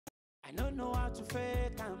I don't know how to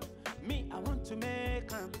fake them. Me, I want to make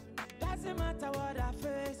them. Doesn't matter what I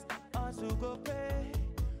face, also go pay.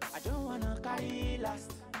 I don't wanna carry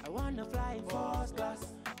last. I wanna fly in first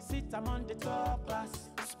class. Sit, I'm on the top class.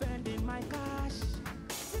 Spending my cash.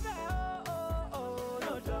 Sibe, oh,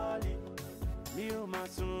 no darling. Me oh my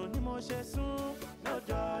son, ni mo she soon, no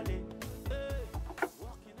darling.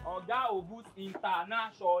 Oga Obus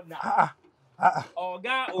International.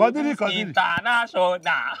 Oga Obus International.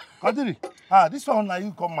 Kadiri, this one now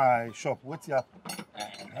you come my shop. What's your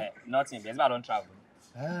Nothing. Because I don't travel.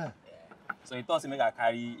 So he thought he make a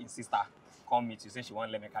carry his sister come meet you. Say she want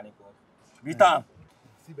to learn mechanical. Beat him.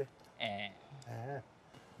 Sibe.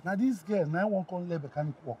 Now this girl now won't come learn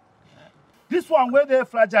mechanic work. This one where they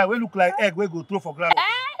fragile, we look like egg, we go throw for ground.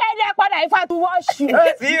 If I have to wash you.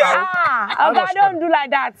 Oga, don't do like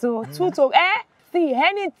that. So, see,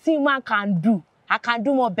 anything man can do, I can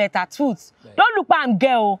do more better. Tooth. Don't look at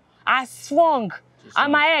girl. I swung.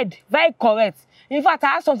 And my head, very correct. In fact, I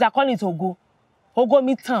have something I call it Ogo. Ogo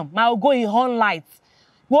midterm. My Ogo is on light.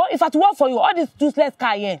 Well, if I to work for you, all these toothless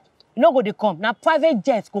car here, you know go they come. Now private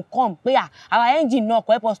jets go come. But yeah, our engine not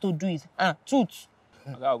help us to do it. Tooth.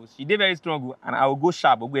 She did very strong, and I will go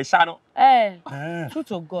sharp. We'll shadow. True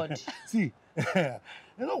to God. See, you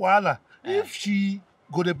know what? If she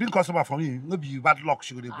go to bring customer for me, maybe bad luck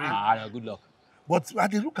she go to bring. No, good luck. But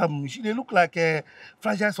they look at me, they look like a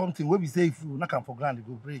fragile something. Where we say if you knock am for ground, they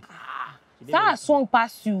go break. That swung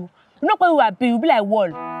past you. You know when we are big, you be like wall.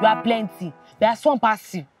 You are plenty. They are swung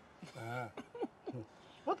past you.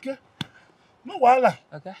 Okay. No wahala.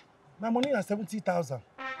 Okay. My money is 70,000.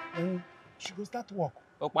 She go start work.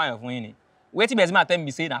 Wait till Bezima tell me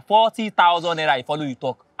say that 40,000 naira I follow you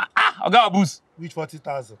talk. Oga Obus. Which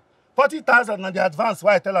 40,000? 40,000 na the advance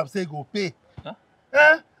why I tell am say go pay.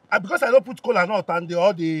 Because I don't put cola nut and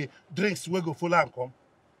all the drinks we go follow and come.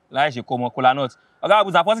 Like she come cola nut. Oga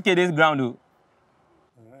Obus, 40K this ground though.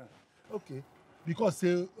 Okay. Because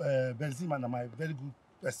say Benzema na my very good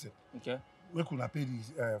person. Okay. We could pay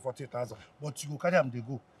the 40,000, but you go carry them. They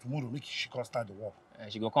go tomorrow. Make she can start the work.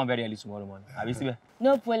 She go come very early tomorrow morning. Sibe?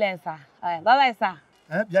 No problem, sir. Bye bye, sir.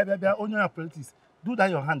 Yeah. On your apprentice, do that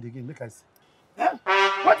your hand again. Make I see.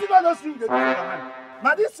 What if I don't swing the your hand?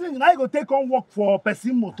 Now this thing now you go take on work for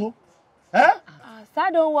person moto.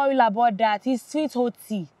 Sir, don't worry about that. It's sweet hot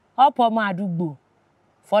tea. Up on my adugbo.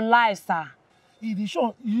 For life, sir.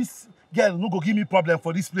 This girl no go give me problem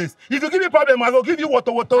for this place. If you give me problem, I go give you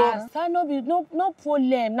water. Sir, no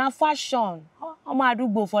problem. Na fashion. I'm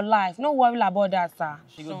adugbo for life. No worry about that, sir.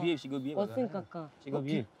 She go behave. She go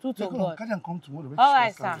behave. True to God. Can come tomorrow? All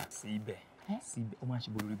right, sir. Sibe. O ma ṣe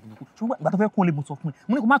bolo rebu. Ṣùgbọ́n ìgbà tó fẹ́ kún lé mo sọ fún mi.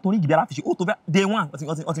 Mo ní kó má torí ìgbé ara fi ṣe. Ó tó fẹ́ day one. Ó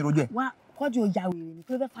ti rojú ẹ̀. Wá kọ́jú ó ya wèrè ni.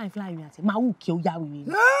 Kí ló fẹ́ fine fly mi àti. Máa wù kí ó ya wèrè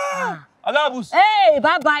ni. Oga Obus. Hey,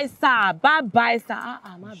 bye-bye, sir. Bye-bye, sir.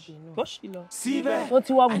 Má bínú. Tó ṣì lọ. Sibe. Ó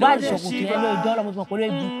ti wọ bùbá ìṣòkò kí ẹ lóò dọ́lọ́ mo ti mọ̀ pé ó lè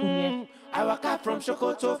dùkú ni ẹ. I walk out from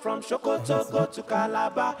Sokoto, go to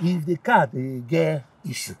Calabar. If the car they get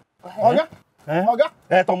issue. Oga? Oga?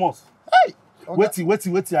 Thomas. Hey! Wait.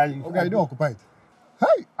 Oga, you don't occupy it.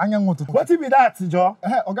 Hey, Anyang want to talk. What be that, Joe?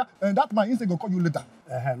 Oga, that man inside go call you later.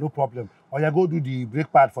 No problem. Or you go do the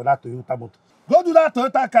brake pad for that Toyota motor. Go do that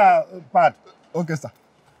Toyota car pad. Okay, sir.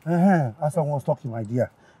 As I was talking, my dear.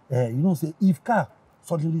 You know, say if car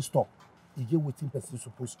suddenly stop, you get waiting person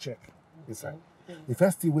supposed to check inside. The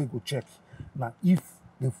first thing we go check now if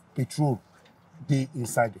the petrol they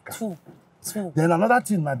inside the car. Two. Then another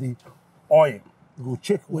thing now the oil. You go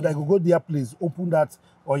check whether you go their place, open that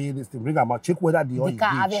oil, this thing, bring them out, check whether the oil is. The car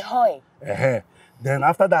have a oil. Then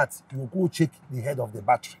after that, you go check the head of the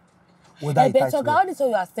battery. Whether it but all this what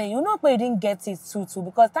you are saying, you know why you didn't get it too,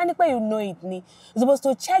 because technically you know it, you're supposed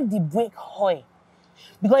to check the brake oil.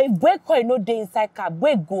 Because if brake oil no dey inside car,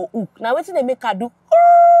 brake go hook. Now what they make car do?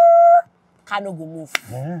 Car no go move.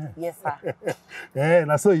 Yes, sir.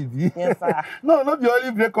 That's so it be. Yes, sir. No, not the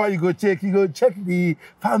only brake oil you go check. You go check the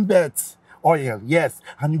fan belt oil, yes.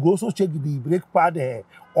 And you go also check the brake pad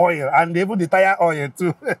oil and even the tire oil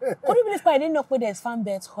too. Could you believe I didn't know where there's fan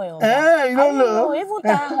belt oil? You don't know. Even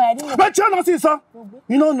tire oil, I didn't know. But you don't see, sir.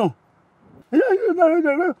 You don't know.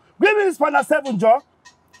 Give me Spanner 7, Joe.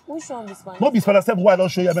 Which one is Spanner? No be Spanner 7, why I don't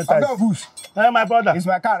show you mental. My brother. Is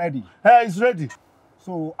my car ready? It's ready.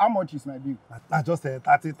 So how much is my bill? I just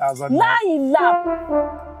 30,000. I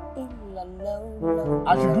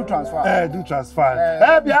should do transfer. Do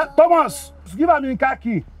transfer. Thomas, give me a car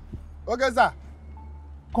key. Okay, sir.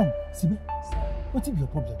 Come, Sibe. What is your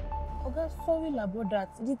problem? Okay, sorry about that.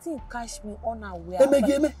 The thing catch me unaware.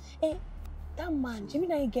 Hey, that man, Jimmy,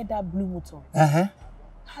 now you get that blue motor. I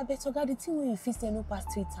bet the thing when you fix no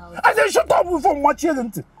past 3,000. I said, shut up with much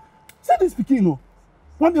here. Say this speaking, no.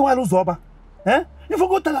 One day while lose over. Eh? You for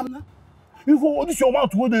go tell him now. You for this your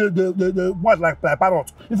mouth with the what like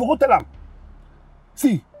parrot. You for go tell him.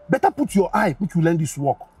 See, better put your eye, put you learn this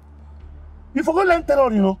work. You for go learn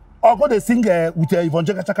terror, you know, or go they sing with Yvonne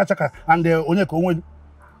Chaka Chaka and Onyeko Onwe.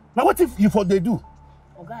 Now what if you for they do?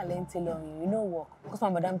 Oga learn tailor, you know work. Because my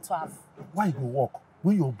madam 12. Why you go work?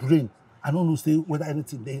 With your brain, I don't know say whether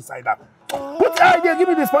anything they inside that. Put your idea, give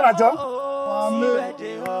me this one, John.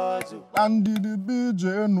 And the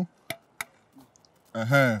BJ no.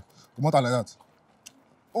 Come on like that.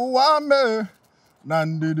 Wame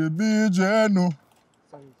nandi the BJ no.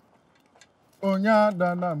 Onya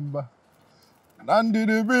da namba. Nandi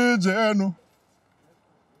the BJ no.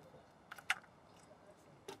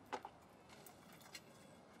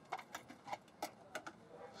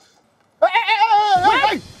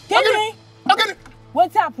 Okay.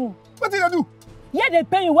 What's happened? What did you do? Yeah, they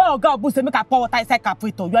pay you well, God, boost make a power tie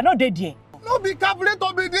carburetor. You are not dead yet. No be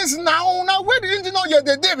carburetor be this now. Now where the engine on here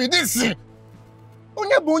the day be this?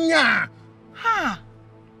 Onya bonya. Ha.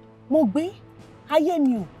 Mogbe, I am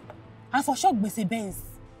you. I for sure gbese Benz.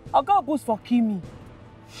 God boost for kill me.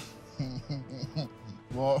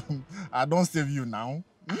 Well, I don't save you now.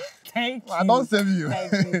 Thank you. I don't save you.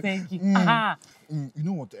 Thank you. You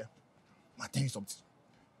know what? I'll tell you something.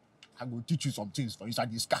 I will teach you some things for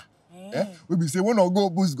inside this car. We be say when I go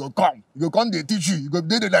boost go come. You go come they teach you. You go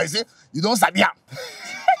dey there say you don't sabi am.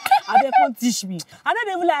 I dey come teach me. I don't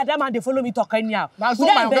even like that man they follow me talk anyhow. Na so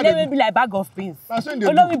my oga dey be like bag of pins. Na so dey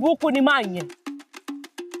follow me buku ni man yen.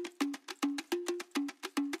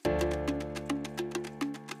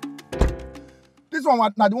 This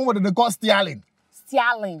one na the one where they call steering.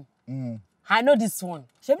 Steering. I know this one.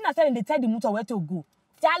 Shebi na say they tell the motor where to go.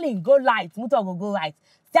 Steering go right, motor go right.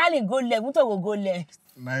 Steering go left, motor go left.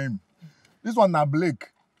 Name. This one na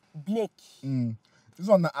Blake. Blake. This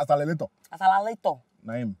one na accelerator. Accelerator.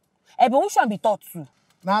 Name. But which one be thought to?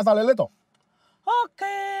 Na accelerator.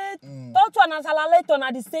 Okay. Thought one and accelerator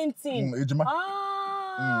na the same thing. Ejima.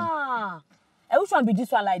 Which one be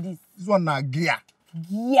this one like this? This one na gear.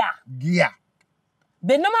 Gear.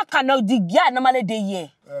 The normal cannot the gear normally dey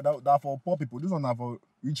here. That for poor people. This one na for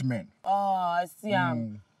rich men. Oh, I see.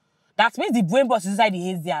 That means the brain box inside the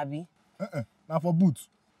haze there, abi? Now for boot.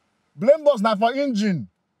 Blame box now for engine.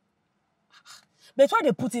 But why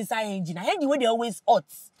they put inside engine? I engine where they always hot.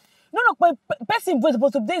 No, person was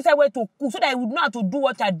supposed to be inside where to cook so that I would know how to do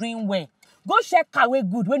what you're doing well. Go check car way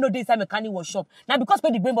good when no dey inside mechanic workshop. Now because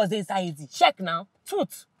the brain box dey inside easy. Check now.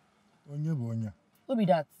 Truth. Onya. Who be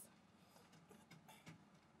that?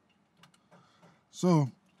 So.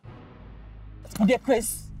 Who dey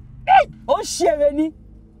Chris? Hey! Oh shit,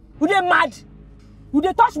 who dey mad? Who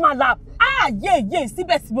dey touch my lap? Yeah.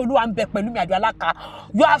 Sibe Olu am be pẹ̀lú mi Adualaka.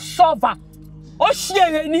 You are sober. Oh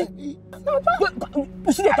shit, ni.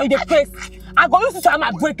 You see the Chris? I go use to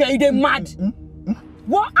my break and you dey mad.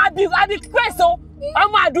 What I be Chris oh.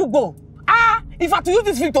 I'm mad do go. If I to use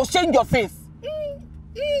this thing to change your face.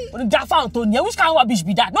 Jaffa Antonia, which kind of rubbish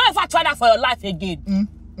be that? No ever try that for your life again.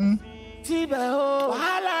 Sibe oh,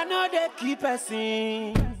 wahala no dey keep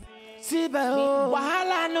person. Sibe oh,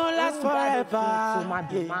 wahala no last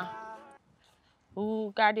forever.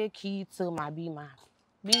 Who got the key to my bima?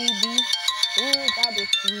 Baby, who got the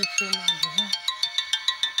key to my bima?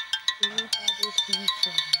 Who got the key to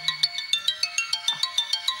my bima?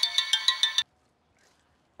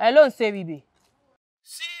 Hello, Sibe.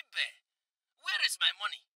 Sibe, where is my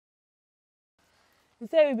money?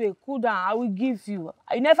 Sibe, cool down. I will give you.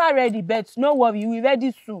 I never ready, but no worry, we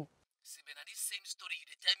ready soon. Sibe, now this same story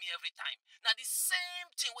you tell me every time. Now the same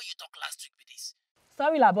thing where you talk last week with this.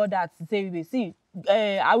 Sorry about that, Sibe. See,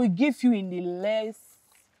 I will give you in the last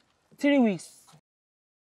 3 weeks.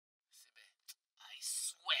 Sibe,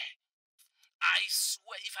 I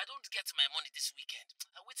swear, if I don't get my money this weekend,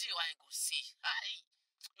 I wait till I go see.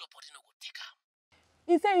 Your body no go take am.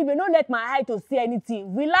 He said, "You may not let my eye to see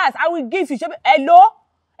anything. Relax, I will give you." Hello?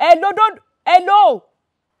 Hello.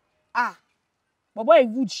 But boy,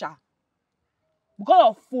 good sha.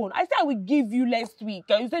 Because of phone. I said I will give you next week.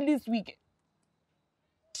 You said this week.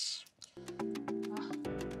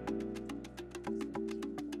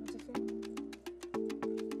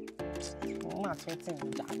 I'm not sweating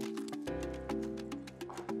you down.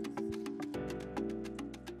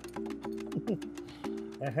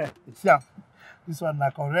 See, this one na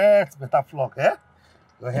correct, better flock, eh?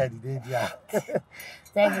 Go ahead, you did, yeah.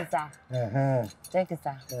 Thank you, sir. Thank you,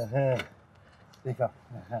 sir. Take up.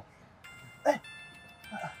 Hey.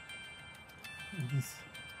 This.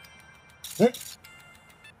 Hey.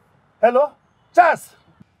 Hello? Charles?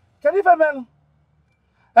 Can you find me?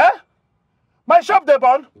 Eh? My shop they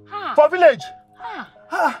born Ah. for village. Ah.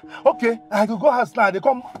 Ah, okay. I go house now. They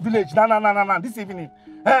come village. Na. This evening.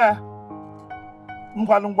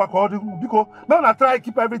 Because now try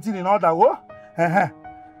keep everything in order. Oh. Hey.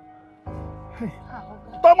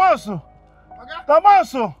 Thomas.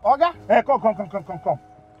 Thomas. Oga. Come.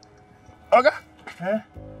 Oga.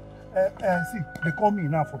 See, they call me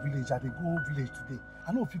now for village. I they go village today.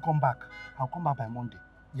 I know if you come back, I'll come back by Monday.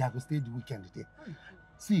 Yeah, I go stay the weekend there.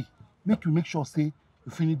 See, make sure say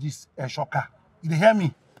you finish this shocker. You hear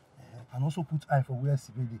me? And also put eye for where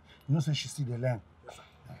Sibe dey. You know say she see the land.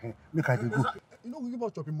 Make I dey go. You know we give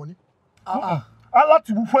us shopping money. I like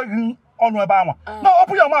to before you on Obama. No,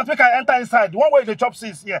 open your mouth. Make I enter inside. The one way the chop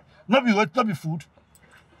seats here. Not be food.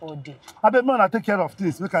 Oh dear. I bet man I take care of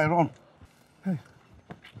this. Make I run. Hey.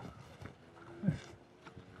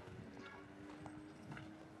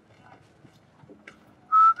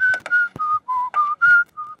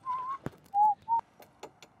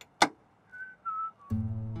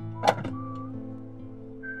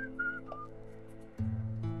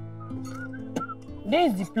 There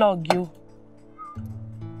is the plug, you.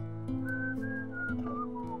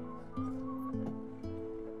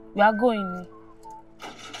 We are going.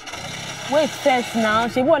 Wait first now.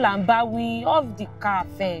 She will we off the car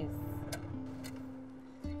first.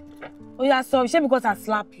 Oh yeah, sorry. She because I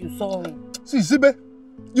slap you. Sorry. See, Sibe,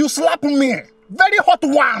 you slap me. Very hot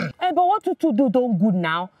one. Hey, but what you to do don't good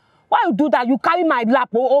now? Why you do that? You carry my lap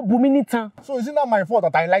oh minute. So is it not my fault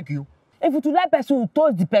that I like you? If you to like person, you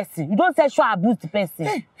toast the person. You don't sexual abuse the person.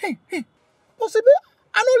 Hey. Oh, Sibe,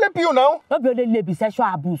 I don't lap you now. Not be only be sexual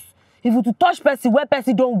abuse. If you to touch person where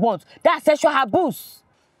person don't want, that's sexual abuse.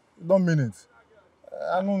 Don't mean it.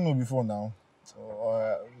 I don't know before now.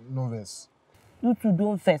 No verse. You two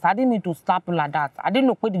don't first. I didn't mean to slap you like that. I didn't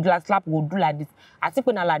know what the glass slap would do like this. I think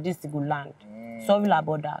when I like this, it will land. Sorry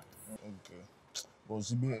about that. Okay. But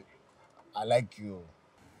Sibe, I like you.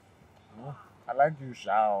 I like you,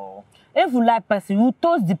 Shao. If you like person, you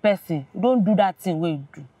toast the person. You don't do that thing where you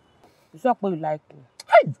do. You talk what you like me.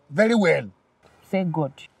 Hey, very well. Say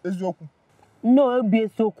God. Eziokwu. No, it'll be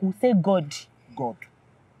so cool. Say God. God.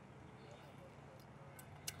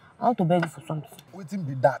 I want to beg you for something. Waiting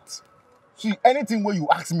be that. See, anything where you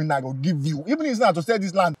ask me now, I will give you. Even if it's not to sell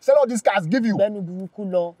this land, sell all these cars, give you. Bẹ́ẹ̀ni burúkú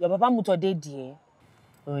lọ. Your papa motor dey there.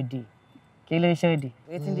 Oh dey. Kí ló ṣe dey?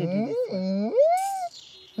 Wetin dey do this?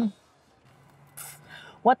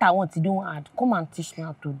 What I want to do hard. Come and teach me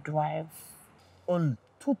how to drive. Only.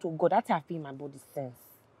 True to God, that's how I feel my body sense.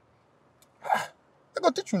 I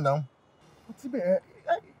go teach you now. But Sibe,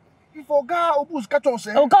 if Oga Obus catch us,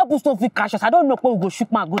 Oh God, boost don't feel cautious. I don't know when we go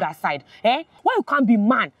shoot my good aside. Eh? Why you can't be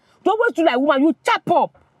man? Don't wait to like woman, you chop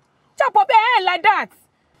up. Chop up like that.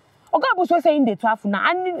 Oh God, boost was saying they travel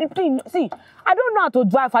now. And see, I don't know how to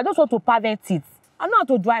drive. I just want to perfect it. I know how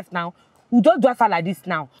to drive now. You just drive like this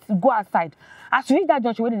now. You go outside. As you reach that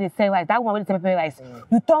junction where they say rice, that one where they say pepper rice,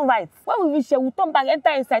 you turn right. When we reach here, we turn back,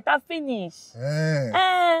 enter inside, that's finish.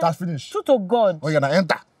 That's finished. True to God. Oh, you're gonna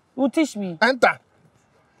enter. You teach me. Enter.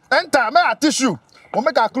 May I teach you? Or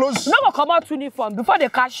make I close. You no go come out uniform before they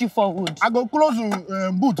catch you for wood. I go close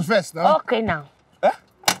boot first. Now. Okay now. May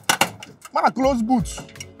I close boot?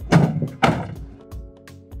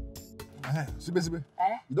 Sibe.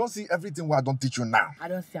 You don't see everything what I don't teach you now. I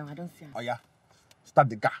don't see him. Oh yeah. Start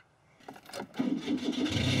the car.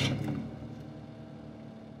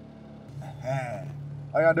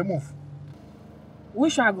 Oh yeah, they move.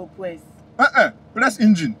 Which one I go press? Press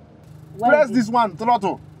engine. Where Press is this one,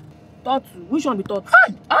 throttle. Tortu. Which one be tortu?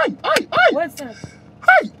 Aye. Where's that?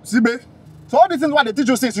 Hi, Sibe. So all these things what they teach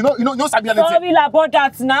you since you know sabi anything. Sorry about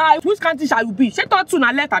that now. Which country shall you be? Say tortu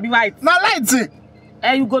na left, I be right. Now light see.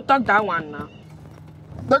 You go talk that one now.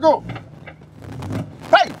 There go.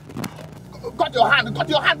 Hey! Cut your hand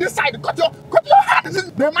this side. Cut your hand.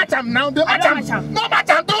 They match him now. They match him. No match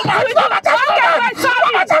him. Don't match. No match him. Okay,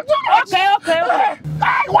 sorry. Okay.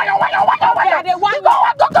 Hey, why? Okay, they want you.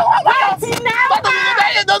 Wait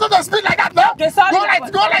now. Don't speak like that, no. Okay, sorry. Go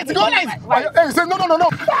light. Hey, say no.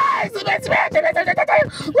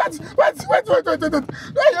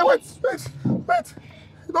 Hey, wait.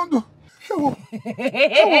 Don't do.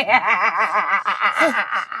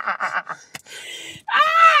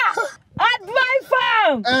 At my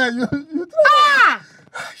farm. You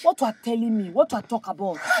What you are telling me? What you are talk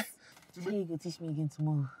about? Say you go teach me again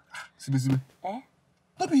tomorrow. Sibe.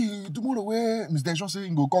 Don't be tomorrow where Mr. Sean say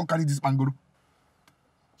he go come carry this mangoro.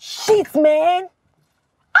 Shit, man.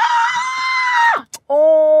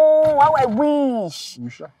 Oh, how I wish.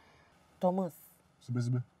 Thomas.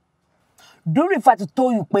 Sibe. Don't refer to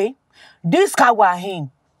tell you, pay. This car we're in,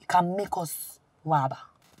 it can make us waba.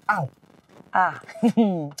 Ow.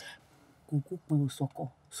 Kuku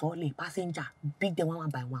soko. Sorry, passenger. Big them one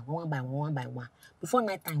by one. Before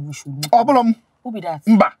night time, we should meet. Oblom. Who be that?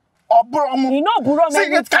 Mba. Oblom. You know, Burom. See,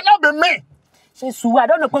 it cannot be me. Say, Sue, I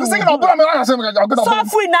don't know. You singing Oblom? Stop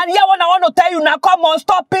free now. Yeah, what I want to tell you now. Come on,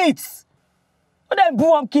 stop it. What then,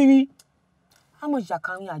 Burom Kiri? How much you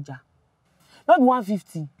carry Aja? Not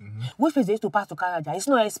 150. Which place they used to pass to carry Aja? It's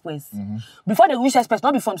not express. Before they reach express,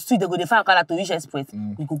 not be from street, they go they find a car to reach express.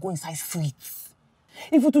 We go inside streets.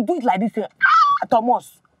 If you to do it like this,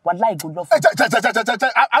 Thomas, what like good love?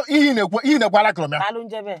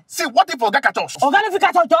 See, what if you catch us? If you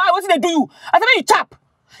catch us, what did they do you? I said, you chap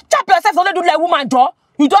yourself, so they do like woman draw.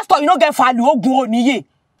 You just thought you don't get value. You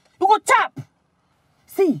go chap.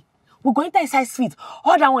 See, we go inside street.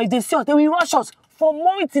 All that one is they see us, they will rush us for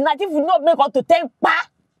months. If we not make up to 10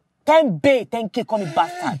 bay, 10K, call me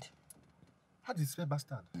bastard. How do you spell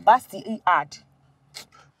bastard? Bastard, he hard.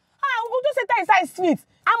 We go just enter inside street.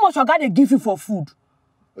 How much your guy they give you for food?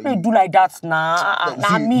 They do like that now.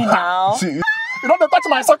 Nah, me now. See, you don't touch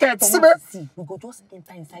my socket. Sibe. See, we go just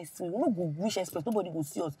enter inside street. We don't go wish express. Nobody go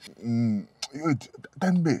see us. 10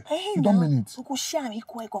 bay. Hey, you don't mean it. We go share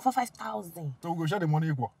equal for 5,000. So we go share the money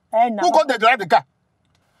equal. Hey, now. Who got the drive the car?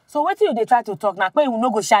 So what till they try to talk now? We no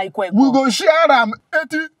go share equal. We go share them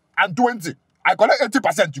 80 and 20. I collect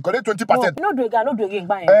 80%. You collect 20%. No do again.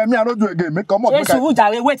 Buy me, I don't do it again. Make come on. Yes,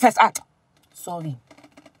 wait first. Sorry.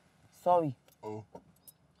 Oh.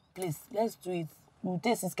 Please, let's do it. You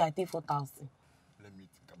take this guy, take 4,000. Let me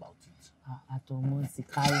think about it.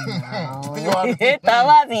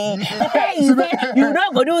 You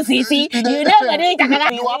don't go do CC. You don't go do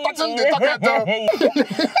Takala. You are touching the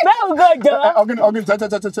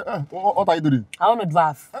talk. What are you doing? I want to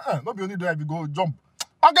drive. Not be only drive, you go jump.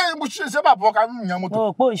 Okay, you must say about walk.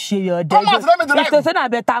 Oh, push your come on, let me drive. It's a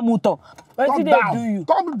better motor. What did they do you?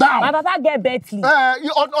 Come down. My papa get Bentley. You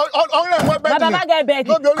only one Bentley. My papa get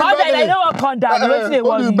Bentley. Come down, I don't want to come down.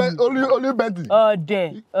 Only Bentley. Oh,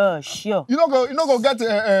 there. Oh, sure. You don't go get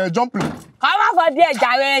a jump plate. Come on for there,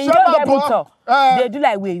 Jare. You don't get motor. They do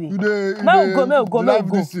like wavy. Go.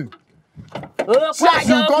 Yes,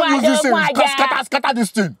 you can't use this thing. Scatter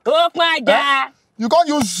this thing. You can't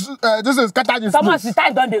use this is scatter this thing. Someone's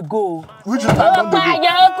time don't they go. Which time don't they go?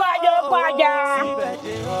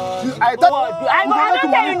 I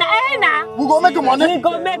don't tell you now. We go make money. We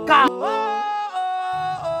go make car.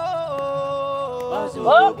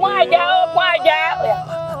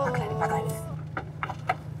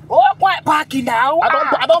 Parking now.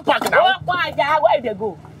 I don't park now. Where they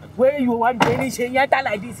go? Where you want to change enter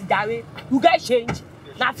like this, Jare? You get change.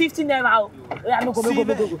 Now 15 naira. Go.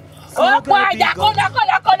 Oh, Kwaja, kola.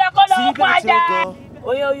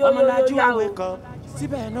 Oh, yo. Oh,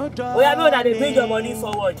 yeah, know that they bring your money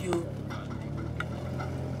forward, you.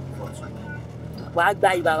 Why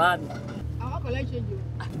buy Baba? I want to change you.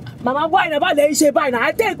 Mama, why never let you buy now?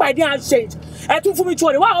 I take my dear change. I took for me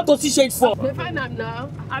 20. What I want to see change for? They find them now.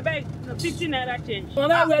 I beg 15 naira change.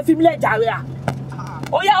 Mama, we have family Jare.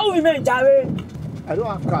 Oh, yeah, who remain Jare? I don't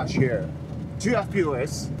have cash here. Do you have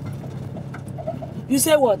POS? You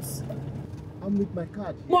say what? I'm with my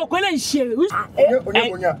card. Mo go let share.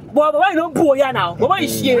 But why you don't pull ya now? But why you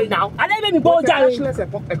share now? And then maybe go Jare. Cashless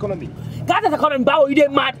economy. Cashless economy, bow, you dey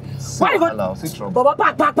mad. Why you go?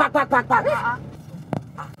 Baba, pack.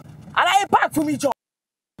 And I pack for me, Joe.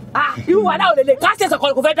 You are now the cashless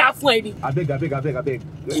economy go better for you. I beg. Let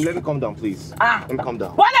me calm down, please. Let me calm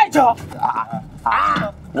down. What is Joe?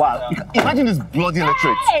 Wow. Imagine this bloody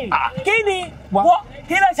electric. Kini. What?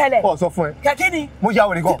 Kini chale. Oh, so fun. Kini. Mo ya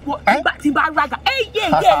we go. Timba raga.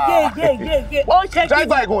 Yeah. Oh, check.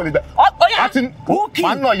 Driver go on. Oh, yeah. Martin.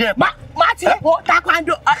 Man no here. Martin, what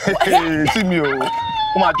taekwondo? See me o.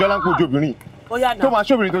 O ma jolan ko jobìnrin. Oh, yeah, no. Tó máa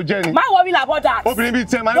ṣobìnrin tó jẹ́ ni. Má worry about that. Obìnrin bíi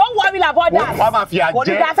tẹ́ máa. Don't worry about that. Wọ́n máa fi àjẹ́. Wọ́n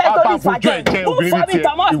máa fojú ẹ̀ jẹ́ obìnrin bíi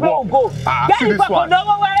tẹ́. Ìwọ. See this one.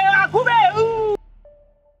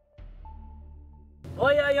 Oh,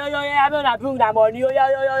 yeah. I'm gonna bring that money. Oh,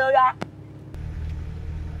 yeah.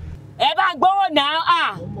 Eba go now.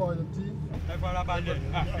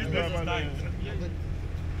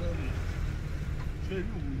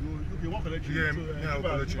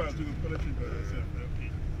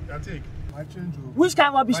 Which kind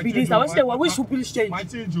of rubbish be this? I want to say, which police change? My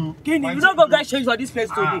change, Kini, you don't go get change for this place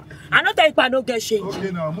today. I don't think I don't get change.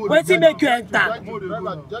 Okay, now. Wait till make you enter.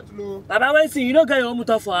 Baba, wait till you don't get your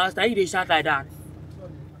motor for us. Now you dey shout like that.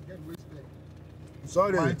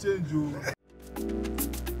 Sorry. My change,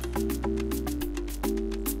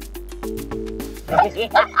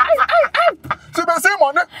 Sibe, say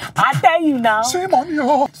money. I tell you now. Say money,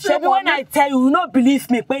 oh. Shebi, when I tell you, you not believe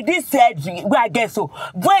me. But this said, where I get so.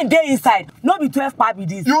 When they inside, no be 12 part be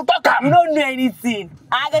this. You talk am. You don't know anything.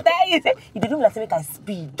 I can tell you, say, you don't like say make I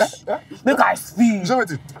speed. Make I speed. Say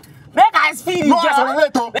wetin? Make I speed. No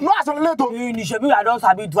accelerate oh. No accelerate oh. You shebi, I don't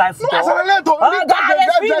sabi drive. No accelerate oh. Oh, God, I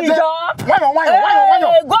speed it up. Why on?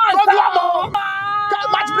 Go on,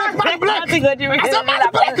 Match break. I said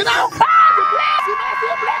match break now.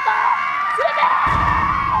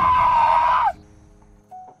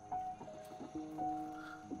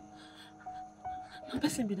 No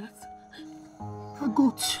person be that. A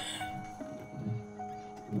goat.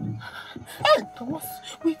 Hey, Thomas,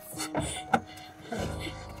 wait.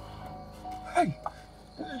 Hey.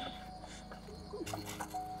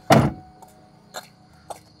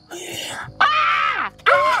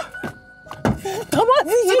 Thomas,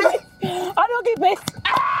 I don't keep it.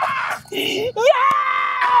 Yeah!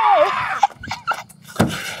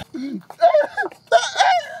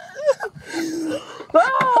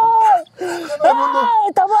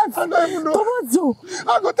 Thomas, I don't even know. Thomas,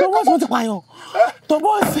 I go take Thomas, what's going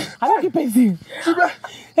Thomas, I don't keep it. Sibe.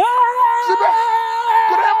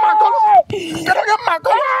 Can I get my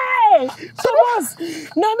Hey, Thomas,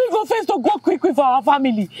 now me go first to go quick for our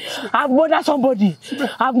family. I've murdered somebody.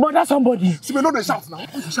 Sibe, no dey shout now.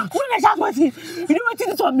 Shout what? You know what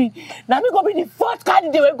this for me? Now me go be the first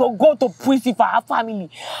candidate we go to prison for our family.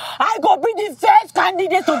 I go be the first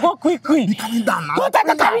candidate to go quick. Be calming down now.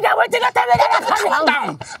 Don't calm down. Wait till calm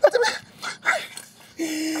down.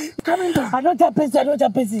 Calming down. I don't tell person.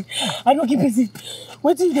 I don't keep busy.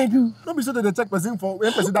 What did they do? Don't be sure that they check person for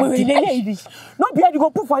when person that Wait, not be able to go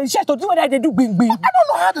put for the chest to do what they do. Bing. I don't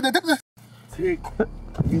know how to take this. Take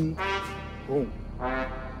me home.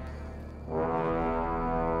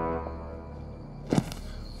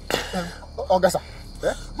 Augusta, we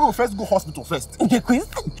will first go hospital first. Okay, Chris.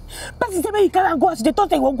 Person say you can't go hospital. They thought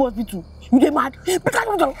they won't go hospital. You they mad? Because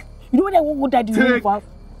you know what they won't die. Take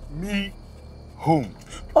me home.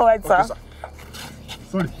 All right, sir. Okay, sir.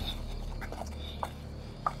 Sorry.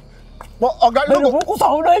 But Oga,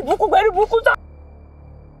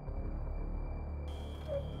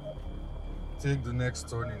 Take the next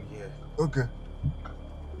turn in here. okay.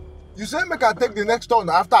 You say make I take the next turn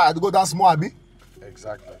after I go down small, abi?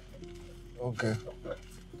 Exactly. Okay.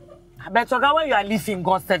 I bet Oga, when you are leaving,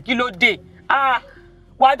 God said, kilo day.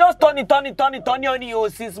 Why just turn it on you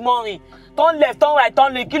since morning. Turn left, turn right,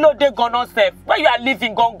 turn left, kilo day gone on safe. When you are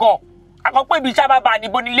leaving, go. I can put Bishaba Bani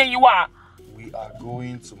Bonile you are. We are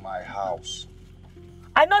going to my house.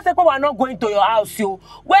 I know say people are not going to your house, yo.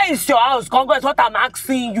 Where is your house? Congress, what I'm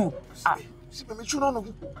asking you.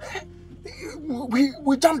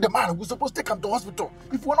 We jammed the man. We're supposed to take him to hospital.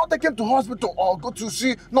 If we're not taking him to hospital or go to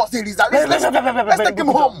see Nurse Elisa, let's take him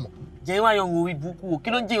home. Jewa yon we buku.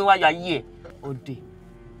 Kilo jewa you are here. Ode.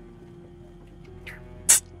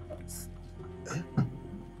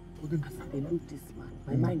 They look this man.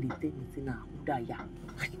 My mind is telling me now. Udaya.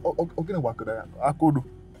 Okay, what could I could?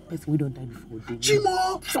 Person we don't die before day.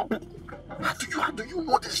 Chimo, stop. How do you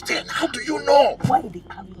know this thing? How do you know? Why they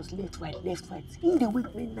carry us left, right? In the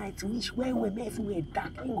week midnight, wish where we everywhere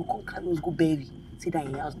dark. Ain't go come carry us go bury. Say that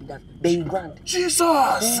in your house be that bury ground.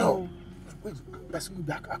 Jesus. So, wait, that's me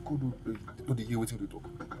back. I could do the year waiting to talk.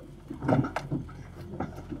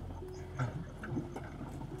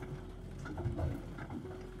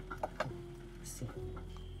 See,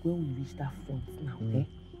 when we reach that front now, we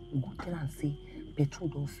go tell and say petrol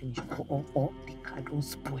don't finish or the car don't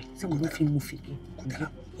spoil. Say we don't feel move again.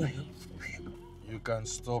 You can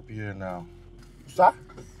stop here now. Sir?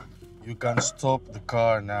 You can stop the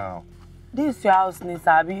car now. This is your house,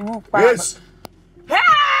 Nisabi. Yes. Hey!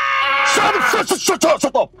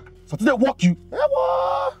 Shut up. So today walk you. Hey,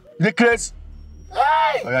 boy. You crazy?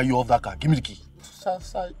 Hey! Oh, yeah, you off that car. Give me the key. Sir,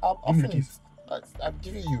 Give me the keys. I'm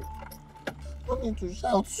giving you. Don't need to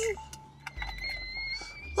shout.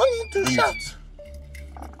 Don't need to shout.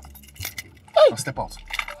 Hey! Now step out.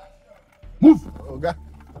 Move! Okay.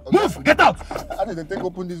 Move! Get out! I need to take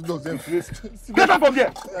open these doors and first. Get out from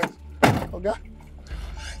there! Okay.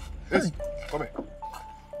 Yes. Come here.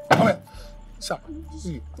 Come here. Sir,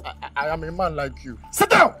 see, I am a man like you. Sit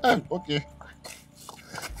down! Hey, okay.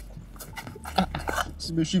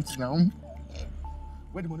 Sibe shift now.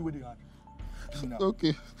 Where the money? Where the hand?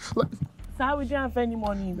 Okay. Sir, we didn't have any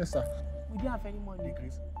money. Yes, sir. We didn't have any money.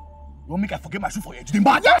 Chris, you want me to forget my shoe for you? You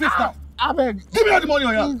didn't face now. I beg. Give me all the money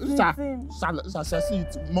on you. Sir, see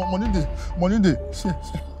it. Money day.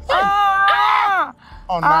 Ah!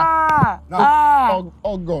 Oh, now. Now.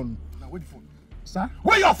 All gone. Now, where the phone? Sir?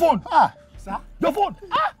 Where your phone? Ah. Sir? Your phone?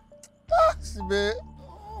 Sibe.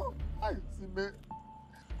 Sibe.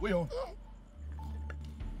 Where you?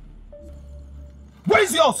 Where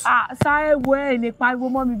is yours? Sir, where in the pariwo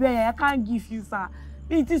mommy bẹ́ẹ̀ I can't give you, sir.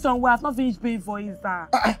 It is somewhere I've not finished paying for it, sir.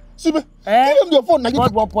 Sibe, give him your phone now.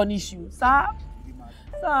 God won't punish you, sir.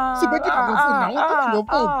 Sibe, give him your phone now. Give him your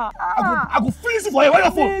phone. I go freeze it for you. Where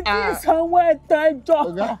your phone? It is somewhere, thank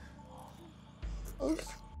you.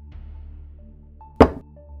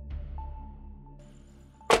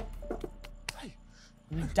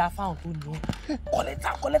 We just found good news.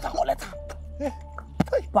 Collect her.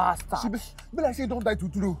 Bastard. Sibe, be like say don't die to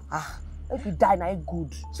If you die, now it's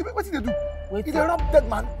good. Sibe, what did they do? Wait, He dey rob dead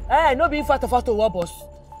man. No be first of all to rob us.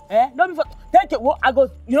 No be first. Take it. I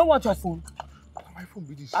go. You don't want your phone? My phone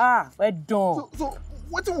be this. Well done. So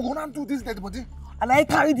what we gonna do this dead body? And I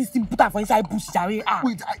carry this thing, put her for inside bush, Jerry.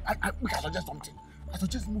 Wait, we can suggest something. I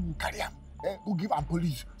suggest we carry him. Go give him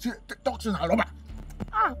police. See, talk to him robber.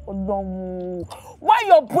 Oh no. Why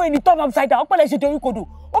your brain is turned upside down? Okay, if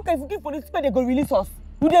you give police, they go release us.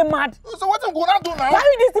 You dey mad? So what we gonna do now?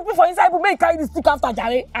 Carry these people for inside, but make carry this stick after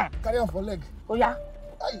Jerry. Carry him for leg. Oh yeah.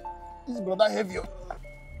 Hey, this brother heavy.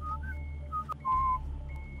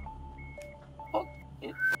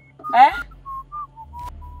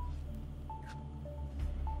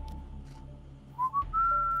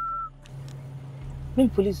 No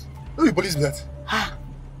police. Who the police be that?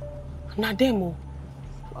 Na them.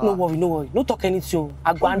 No worry. No talk anything.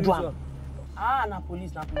 I go and do am. Na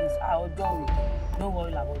police. Ojo. No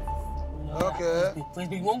worry about it.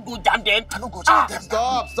 Okay. You won't go jam them. I don't go jam them.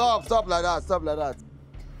 Stop like that.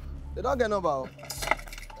 They don't get number.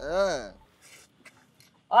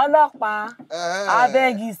 Ọlọ́pàá,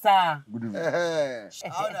 abeg you, sir. Good evening.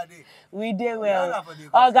 How are they? We dey well.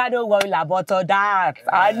 Oga, don't worry about that.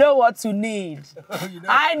 I know what to need.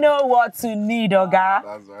 I know what to need, Oga.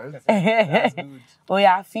 That's right. That's good. Oh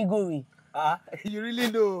yeah, figure. You really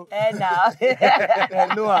know. Now.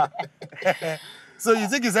 No. So you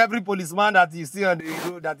think it's every policeman that you see on the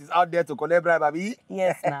road that is out there to collect bribe, Abi?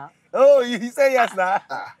 Yes, now. Oh, you say yes now.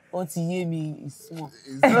 What you hear me is small.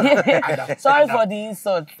 Sorry for the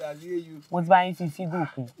insult. I hear you. What's buying figure?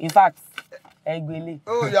 In fact, Egbele.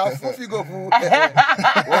 Oh, you are full figure. Wow.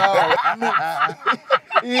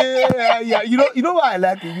 Yeah. You know why I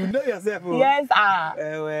like you. You know yourself. Yes,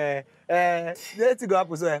 Let's go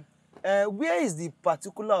up. So, where is the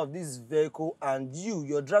particular of this vehicle and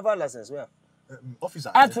your driver license? Where?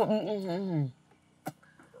 Officer.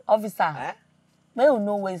 Officer. May you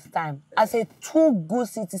no waste time. I say 2 good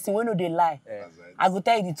citizens, we no dey lie. I go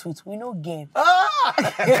tell you the truth. We no get. We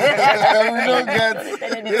no get.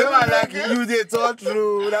 You know I like you. They talk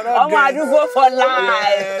true. I do go for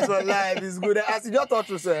life. Yes, for life is good. As you just talk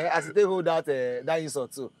true, sir. As you take hold that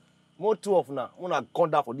insult too. More 2 of now. I wanna come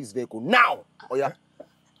down for this vehicle now. Oh yeah.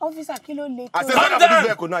 Officer, kilo late. I said, come down for this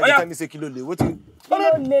vehicle now. You tell me say kilo late. What you?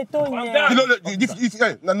 Kilo late.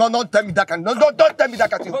 No, tell me that kind. No, don't tell me that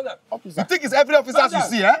kind. You think it's every officer you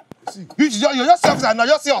see, eh? You're just officer, now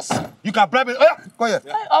just yours. You can bribe it. Oh yeah, come here.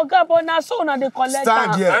 Okay, but now so now they collect.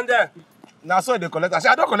 Stand here. Now so they collect. I say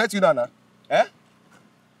I don't collect you now.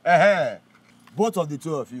 Both of the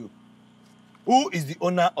 2 of you. Who is the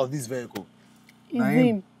owner of this vehicle? It's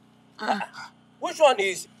him. Which one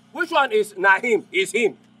is Nahim? Is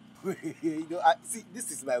him. You know, see,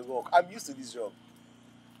 this is my work. I'm used to this job.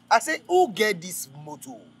 I say, who get this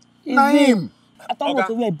motor? Nahim. I thought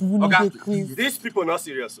motor were doing These people not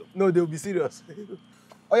serious. No, they'll be serious.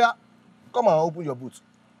 Oh yeah, come on, open your boot.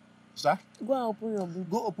 Sir? Go and open your boots.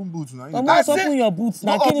 Go open boots now. You must open your boots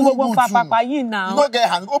now. Can you go papa you now? You don't get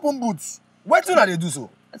hand. Open boots. What do they do so?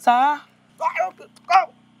 Sir? Go.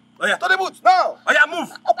 Oh yeah, to the boots now. Oh yeah, move.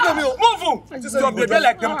 Move. Stop the bell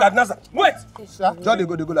like them Kadnasa. Wait. Just they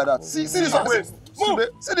go like that. See this one. Move.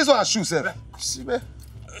 See this one as shoe, sir. Sibe.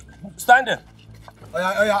 Stand there.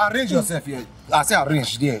 Oh yeah, arrange yourself here. I say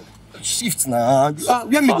arrange there. Shift now.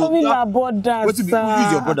 Where me go? Sorry about that, Wait till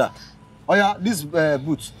use your brother. Oh yeah, this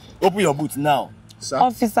boot. Open your boot now. Sir?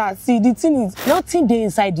 Officer, see, the thing is, nothing there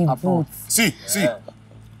inside the boot. See.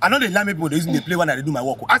 I know they let me people they using they play when I do my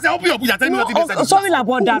work. I say open your boot, you tell me nothing inside. Sorry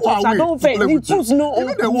about that, officer. Don't fail. The truth no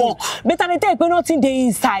work. Better they take nothing there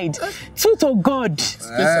inside. Truth to God.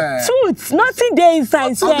 Truth, nothing there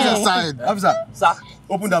inside, sir. Officer, sir,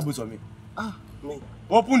 open that boot for me. Me.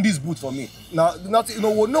 Open this boot for me. Now, nothing. No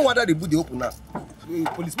wonder the boot they open now.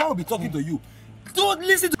 Policeman will be talking to you. Don't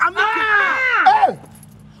listen to me. Hey!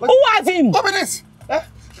 Who has him? Open this.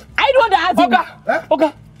 I don't have him. Okay.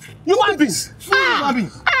 Okay. Human beings. Human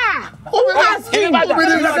beings.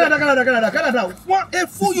 A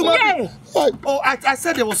fool human being. Oh, I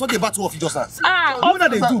said there was not a battle of just hands. The one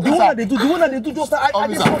that they do, just I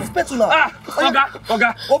disrespect you now.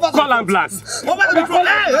 Oga, call ambulance. Over to the front.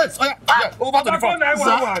 Over to the front.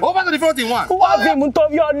 Over to the front in one.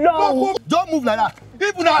 Don't move like that.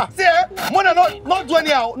 People now, see, more than not do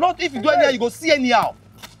anyhow. Not if you do anyhow, you go see anyhow.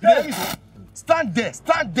 You hear me? Stand there.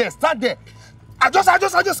 I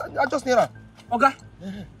just near her. Oga,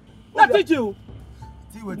 that teach you.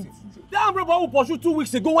 See what it is. That brother who pursued 2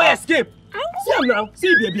 weeks ago, where escape? See him now.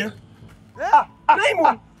 See baby.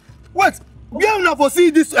 Wait. Be able now for see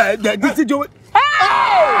this video.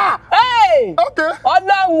 Hey! Okay.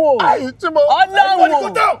 Ọlọ́run.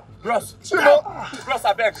 Ọlọ́run. Bros,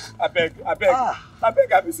 I beg,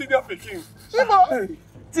 I be senior pikin.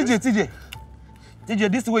 TJ,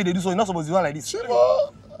 this is the way they do so. You're not supposed to do it like this.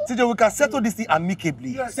 TJ, we can settle this thing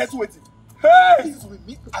amicably. Settle it. Hey! This is with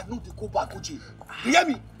me. I know they go back, OJ. You hear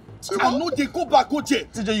me? I know they go back, OJ.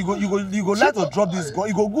 TJ, you go like to drop this gun.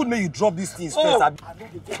 You go good, may you drop these things first. I know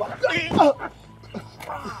they go back.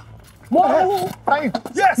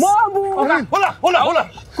 Yes.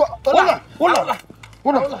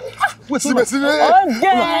 Hold on. Wait, Sibe.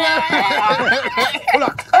 Hold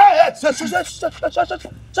on. Hey,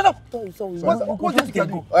 shut up. What did you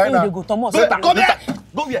do? Come here.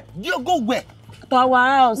 Go here. You go where? To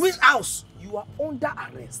our house. Which house? You are under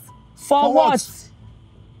arrest. For what?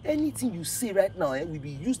 Anything you say right now will be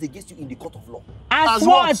used against you in the court of law. As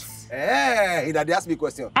what? Hey, they ask me a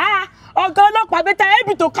question. Oga Ọlọ́pàá better help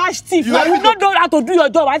you to catch thief. You don't know how to do your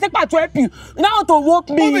job. I take part to help you. Now to work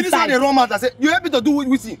me inside. This one a wrong matter. Say you help me to do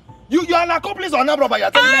with him. You are an accomplice or an robber.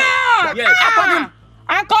 Yes.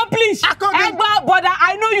 Accomplish. But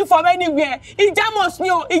I know you from anywhere. Ija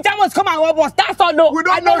must come and rob us. That's all. No. We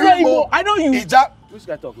don't know him. I know you. Ija. Which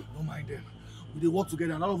guy talk? Don't mind them. We work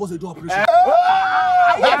together and all of us do operation. My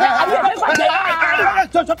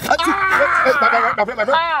friend,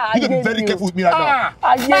 you can be very careful with me right now.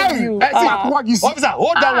 I hear you. Officer,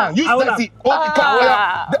 hold that one. Use that seat. Hold the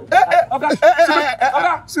car.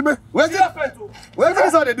 Sibe. Where's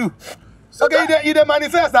this all they do? Okay, you the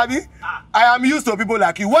manifest, Abi. I am used to people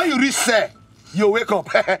like you. When you reach there, you wake up.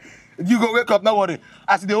 You go wake up, no worry.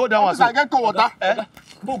 As they hold that one, so I get cold water.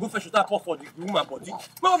 Go fetch water pour for the woman body.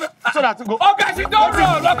 So that go. Oga, she don't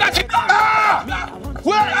run. Oga, she don't run.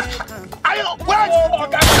 Where? Are you? Where?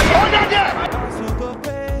 Oga,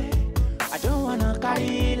 I don't wanna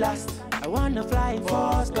carry last. I wanna fly in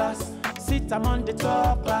first class. Sit I'm on the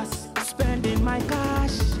top class, spending my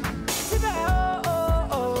cash. Sibe,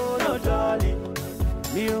 oh, no darling.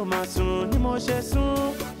 Mi o ma sun, ni mo she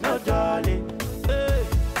sun, no darling. Hey,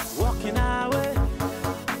 walking away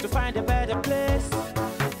to find a better place.